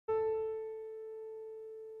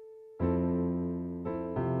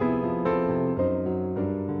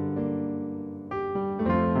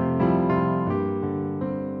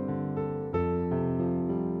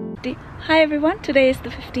Hi everyone, today is the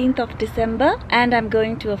 15th of December and I'm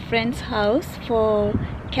going to a friend's house for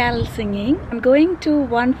carol singing. I'm going to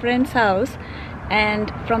one friend's house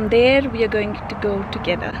and from there we are going to go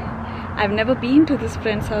together. I've never been to this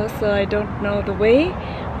friend's house, so I don't know the way,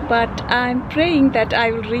 but I'm praying that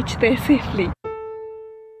I will reach there safely.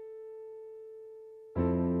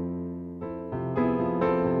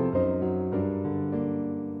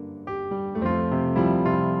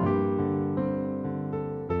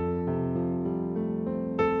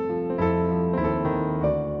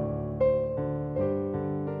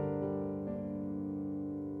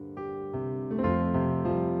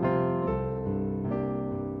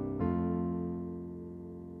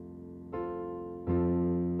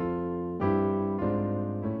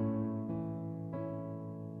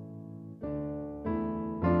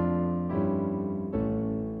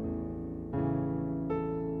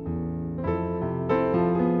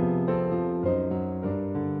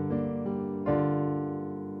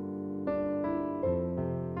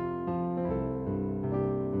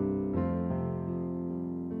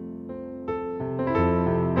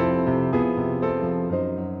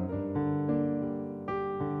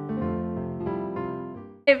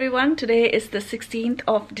 Everyone, today is the 16th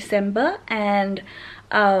of December and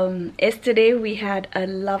yesterday we had a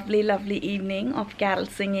lovely evening of carol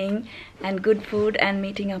singing and good food and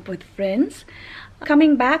meeting up with friends.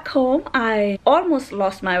 Coming back home, I almost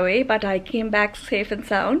lost my way, but I came back safe and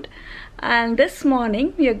sound, and this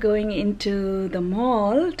morning we are going into the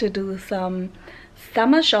mall to do some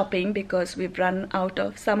summer shopping because we've run out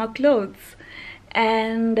of summer clothes,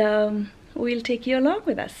 and we'll take you along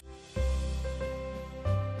with us.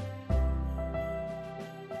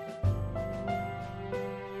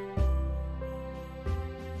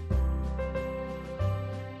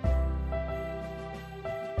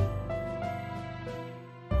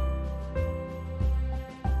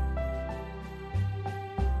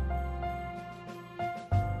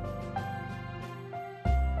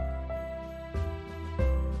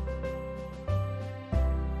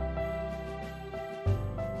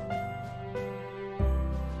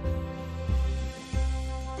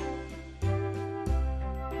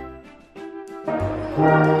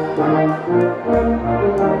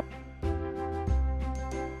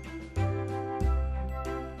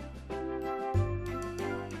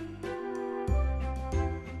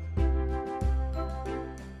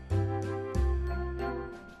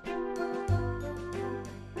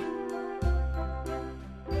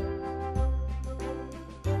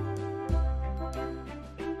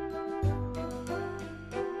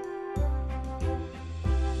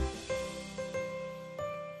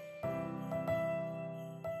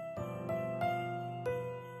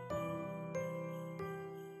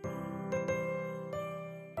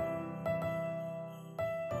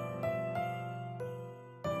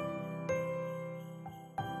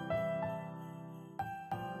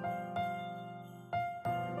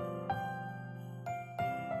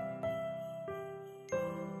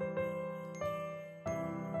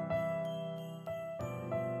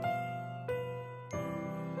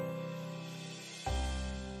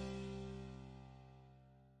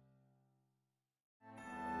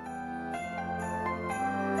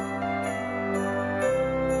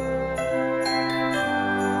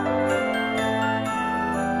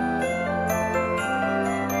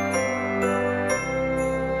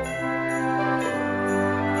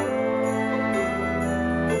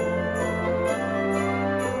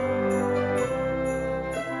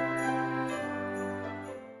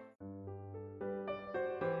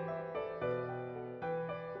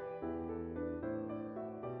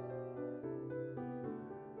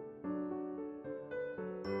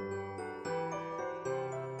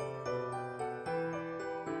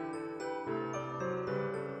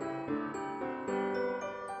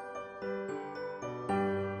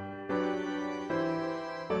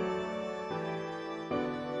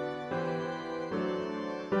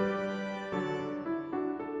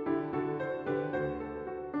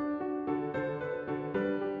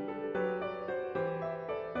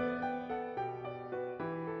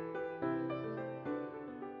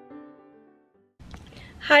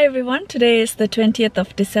 Hi everyone, today is the 20th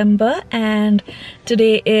of December and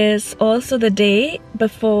today is also the day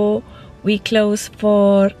before we close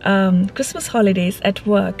for Christmas holidays at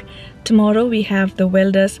work. Tomorrow we have the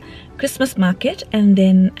Welders Christmas market, and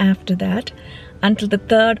then after that until the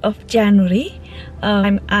 3rd of January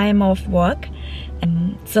I'm off work,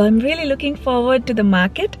 and so I'm really looking forward to the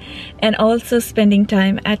market and also spending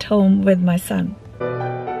time at home with my son.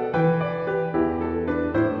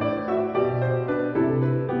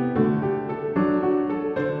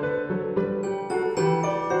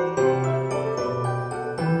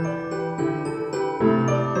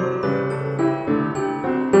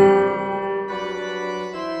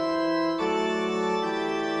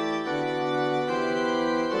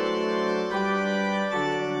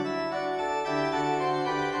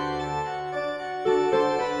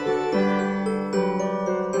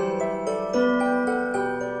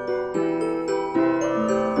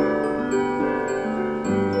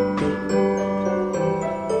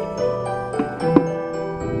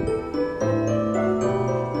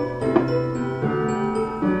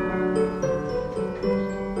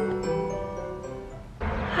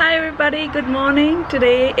 everybody, good morning.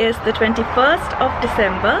 Today is the 21st of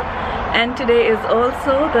December and today is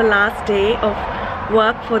also the last day of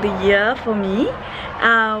work for the year for me.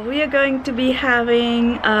 We are going to be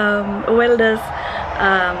having a welder's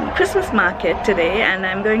Christmas market today, and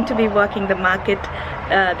I'm going to be working the market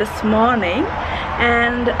this morning,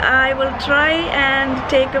 and I will try and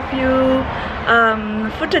take a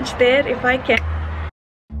few footage there if I can.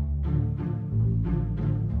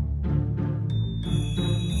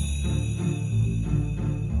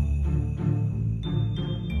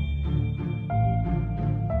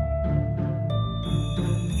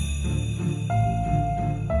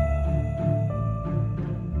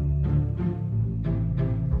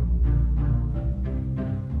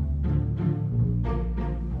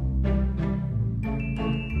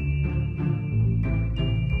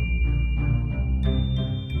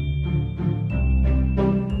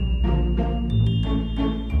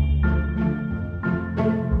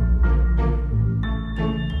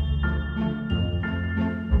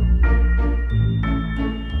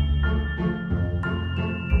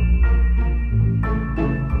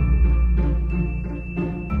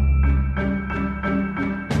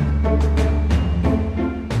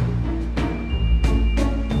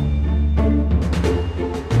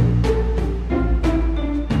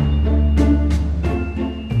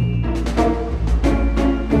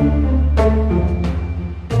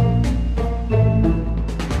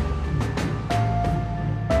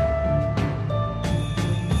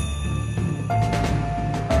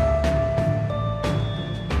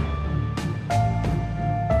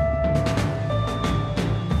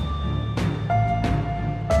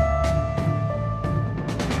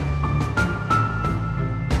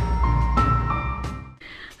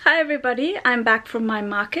 Hi everybody, I'm back from my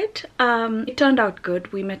market. It turned out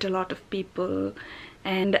good. We met a lot of people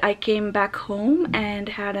and I came back home and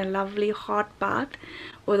had a lovely hot bath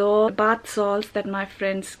with all the bath salts that my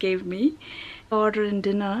friends gave me. Order in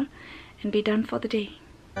dinner and be done for the day.